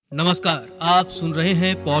नमस्कार, आप सुन रहे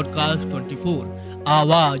हैं पॉडकास्ट 24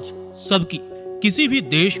 आवाज सबकी। किसी भी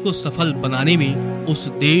देश को सफल बनाने में उस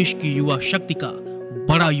देश की युवा शक्ति का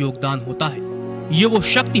बड़ा योगदान होता है। ये वो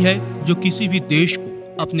शक्ति है जो किसी भी देश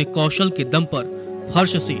को अपने कौशल के दम पर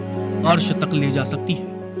फर्श से अर्श तक ले जा सकती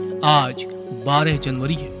है। आज 12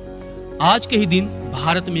 जनवरी है। आज के ही दिन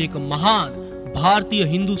भारत में एक महान भारतीय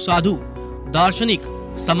हिंदू साधु, दार्शनिक,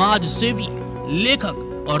 समाज सेवी,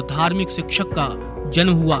 लेखक और धार्मिक शिक्षक का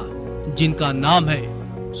जन्म हुआ, जिनका नाम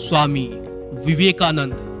है स्वामी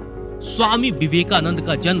विवेकानंद। स्वामी विवेकानंद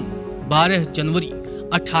का जन्म 12 जनवरी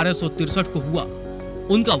 1863 को हुआ।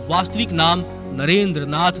 उनका वास्तविक नाम नरेंद्र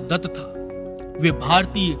नाथ दत्त था। वे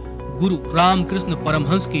भारतीय गुरु रामकृष्ण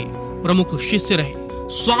परमहंस के प्रमुख शिष्य रहे।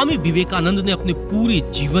 स्वामी विवेकानंद ने अपने पूरे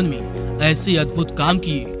जीवन में ऐसे अद्भुत काम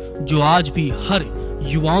किए जो आज भी हर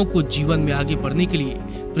युवाओं को जीवन में आगे बढ़ने के लिए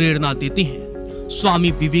प्रेरणा देते हैं।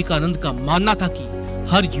 स्वामी विवेकानंद का मानना था कि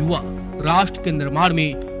हर युवा राष्ट्र के निर्माण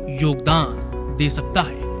में योगदान दे सकता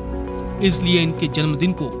है। इसलिए इनके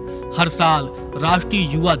जन्मदिन को हर साल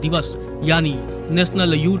राष्ट्रीय युवा दिवस यानी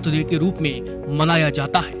नेशनल यूथ डे के रूप में मनाया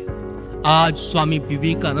जाता है। आज स्वामी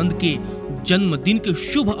विवेकानंद के जन्मदिन के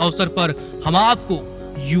शुभ अवसर पर हम आपको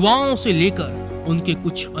युवाओं से लेकर उनके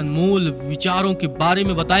कुछ अनमोल विचारों के बारे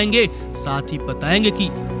में बताएंगे। साथ ही बताएंगे कि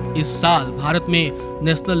इस साल भारत में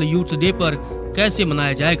नेशनल यूथ डे पर कैसे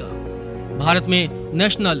मनाया जाएगा। भारत में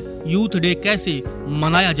नेशनल यूथ डे कैसे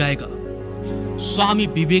मनाया जाएगा। स्वामी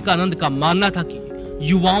विवेकानंद का मानना था कि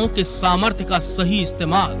युवाओं के सामर्थ्य का सही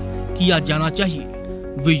इस्तेमाल किया जाना चाहिए।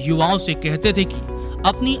 वे युवाओं से कहते थे कि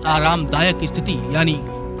अपनी आरामदायक स्थिति यानी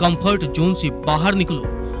कंफर्ट जोन से बाहर निकलो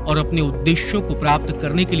और अपने उद्देश्यों को प्राप्त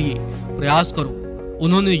करने के लिए प्रयास करो।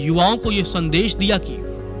 उन्होंने युवाओं को यह संदेश दिया कि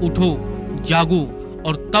उठो, जागो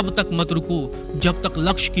और तब तक मत रुको जब तक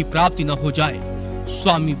लक्ष्य की प्राप्ति न हो जाए।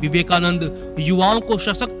 स्वामी विवेकानंद युवाओं को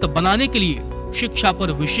सशक्त बनाने के लिए शिक्षा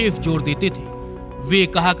पर विशेष जोर देते थे। वे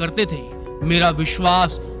कहा करते थे, मेरा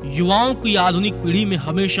विश्वास युवाओं की आधुनिक पीढ़ी में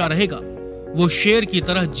हमेशा रहेगा। वो शेर की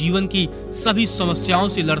तरह जीवन की सभी समस्याओं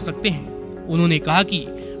से लड़ सकते हैं। उन्होंने कहा कि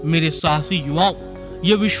मेरे साहसी युवाओं,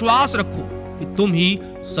 ये विश्वास रखो कि तुम ही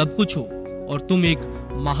सब कुछ हो और तुम एक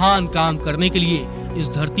महान काम करने के लिए इस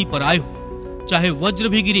धरती पर आए हो। चाहे वज्र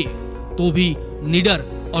भी गिरे तो भी निडर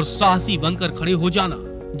और साहसी बनकर खड़े हो जाना।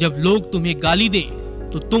 जब लोग तुम्हें गाली दें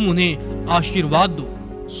तो तुम उन्हें आशीर्वाद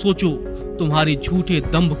दो। सोचो, तुम्हारे झूठे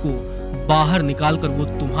दंभ को बाहर निकालकर वो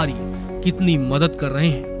तुम्हारी कितनी मदद कर रहे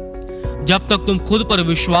हैं। जब तक तुम खुद पर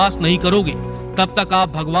विश्वास नहीं करोगे तब तक आप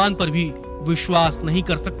भगवान पर भी विश्वास नहीं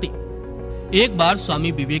कर सकते। एक बार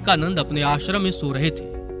स्वामी विवेकानंद अपने आश्रम में सो रहे थे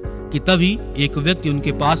कि तभी एक व्यक्ति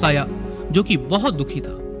उनके पास आया जो कि बहुत दुखी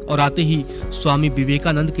था और आते ही स्वामी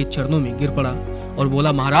विवेकानंद के चरणों में गिर पड़ा और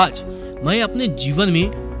बोला, महाराज, मैं अपने जीवन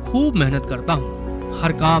में खूब मेहनत करता हूँ,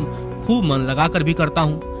 हर काम खूब मन लगाकर भी करता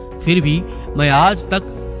हूँ, फिर भी मैं आज तक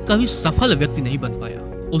कभी सफल व्यक्ति नहीं बन पाया।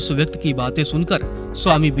 उस व्यक्ति की बातें सुनकर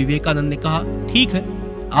स्वामी विवेकानंद ने कहा, ठीक है,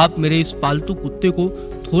 आप मेरे इस पालतू कुत्ते को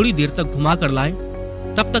थोड़ी देर तक घुमा कर लाएं,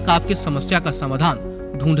 तब तक आपके समस्या का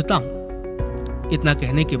समाधान ढूंढता हूँ। इतना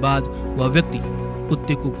कहने के बाद वह व्यक्ति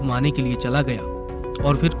कुत्ते को घुमाने के लिए चला गया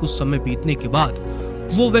और फिर कुछ समय बीतने के बाद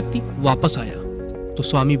वो व्यक्ति वापस आया तो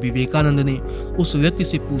स्वामी विवेकानंद ने उस व्यक्ति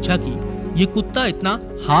से पूछा कि ये कुत्ता इतना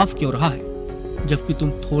हाफ क्यों रहा है, जबकि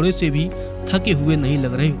तुम थोड़े से भी थके हुए नहीं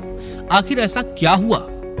लग रहे हो। आखिर ऐसा क्या हुआ?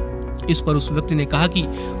 इस पर उस व्यक्ति ने कहा कि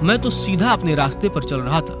मैं तो सीधा अपने रास्ते पर चल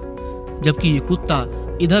रहा था, जबकि ये कुत्ता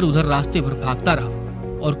इधर उधर रास्ते भर भागता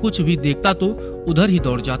रहा और कुछ भी देखता तो उधर ही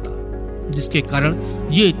दौड़ जाता, जिसके कारण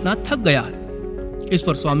ये इतना थक गया है। इस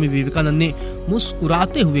पर स्वामी विवेकानंद ने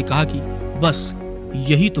मुस्कुराते हुए कहा कि बस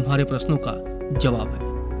यही तुम्हारे प्रश्नों का जवाब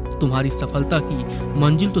है। तुम्हारी सफलता की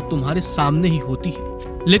मंजिल तो तुम्हारे सामने ही होती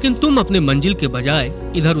है, लेकिन तुम अपने मंजिल के बजाय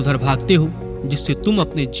इधर उधर भागते हो, जिससे तुम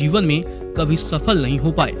अपने जीवन में कभी सफल नहीं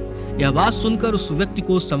हो पाए। यह बात सुनकर उस व्यक्ति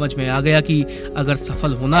को समझ में आ गया कि अगर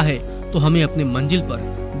सफल होना है तो हमें अपने मंजिल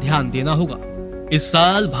पर ध्यान देना होगा। इस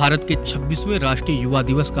साल भारत के 26वें राष्ट्रीय युवा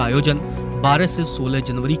दिवस का आयोजन 12 से 16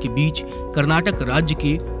 जनवरी के बीच कर्नाटक राज्य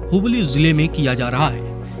के हुबली जिले में किया जा रहा है।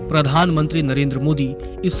 प्रधानमंत्री नरेंद्र मोदी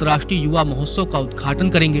इस राष्ट्रीय युवा महोत्सव का उद्घाटन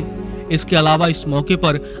करेंगे। इसके अलावा इस मौके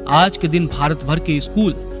पर आज के दिन भारत भर के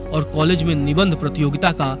स्कूल और कॉलेज में निबंध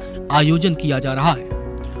प्रतियोगिता का आयोजन किया जा रहा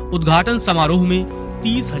है। उद्घाटन समारोह में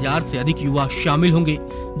 30,000 से अधिक युवा शामिल होंगे,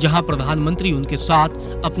 जहां प्रधानमंत्री उनके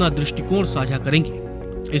साथ अपना दृष्टिकोण साझा करेंगे।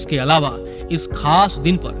 इसके अलावा इस खास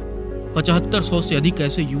दिन पर 7500 से अधिक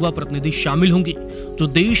ऐसे युवा प्रतिनिधि शामिल होंगे जो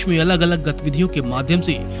देश में अलग अलग गतिविधियों के माध्यम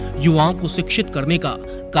से युवाओं को शिक्षित करने का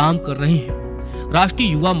काम कर रहे हैं।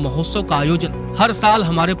 राष्ट्रीय युवा महोत्सव का आयोजन हर साल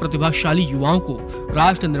हमारे प्रतिभाशाली युवाओं को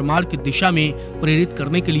राष्ट्र निर्माण की दिशा में प्रेरित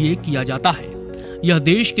करने के लिए किया जाता है। यह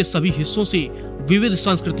देश के सभी हिस्सों से विविध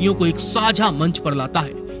संस्कृतियों को एक साझा मंच पर लाता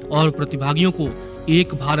है और प्रतिभागियों को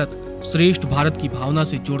एक भारत श्रेष्ठ भारत की भावना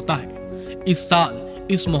से जोड़ता है। इस साल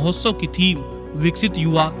इस महोत्सव की थीम विकसित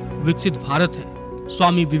युवा विकसित भारत है।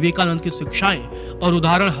 स्वामी विवेकानंद की शिक्षाएं और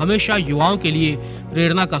उदाहरण हमेशा युवाओं के लिए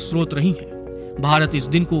प्रेरणा का स्रोत रही हैं। भारत इस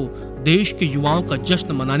दिन को देश के युवाओं का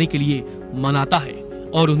जश्न मनाने के लिए मनाता है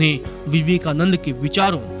और उन्हें विवेकानंद के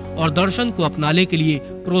विचारों और दर्शन को अपनाने के लिए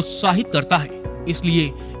प्रोत्साहित करता है। इसलिए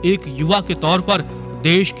एक युवा के तौर पर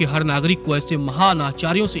देश के हर नागरिक को ऐसे महान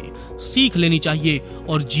आचार्यों से सीख लेनी चाहिए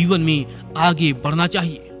और जीवन में आगे बढ़ना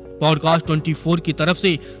चाहिए। पॉडकास्ट 24 की तरफ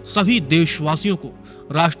से सभी देशवासियों को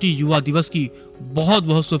राष्ट्रीय युवा दिवस की बहुत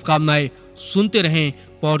बहुत शुभकामनाएं। सुनते रहें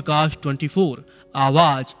पॉडकास्ट 24,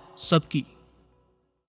 आवाज सबकी।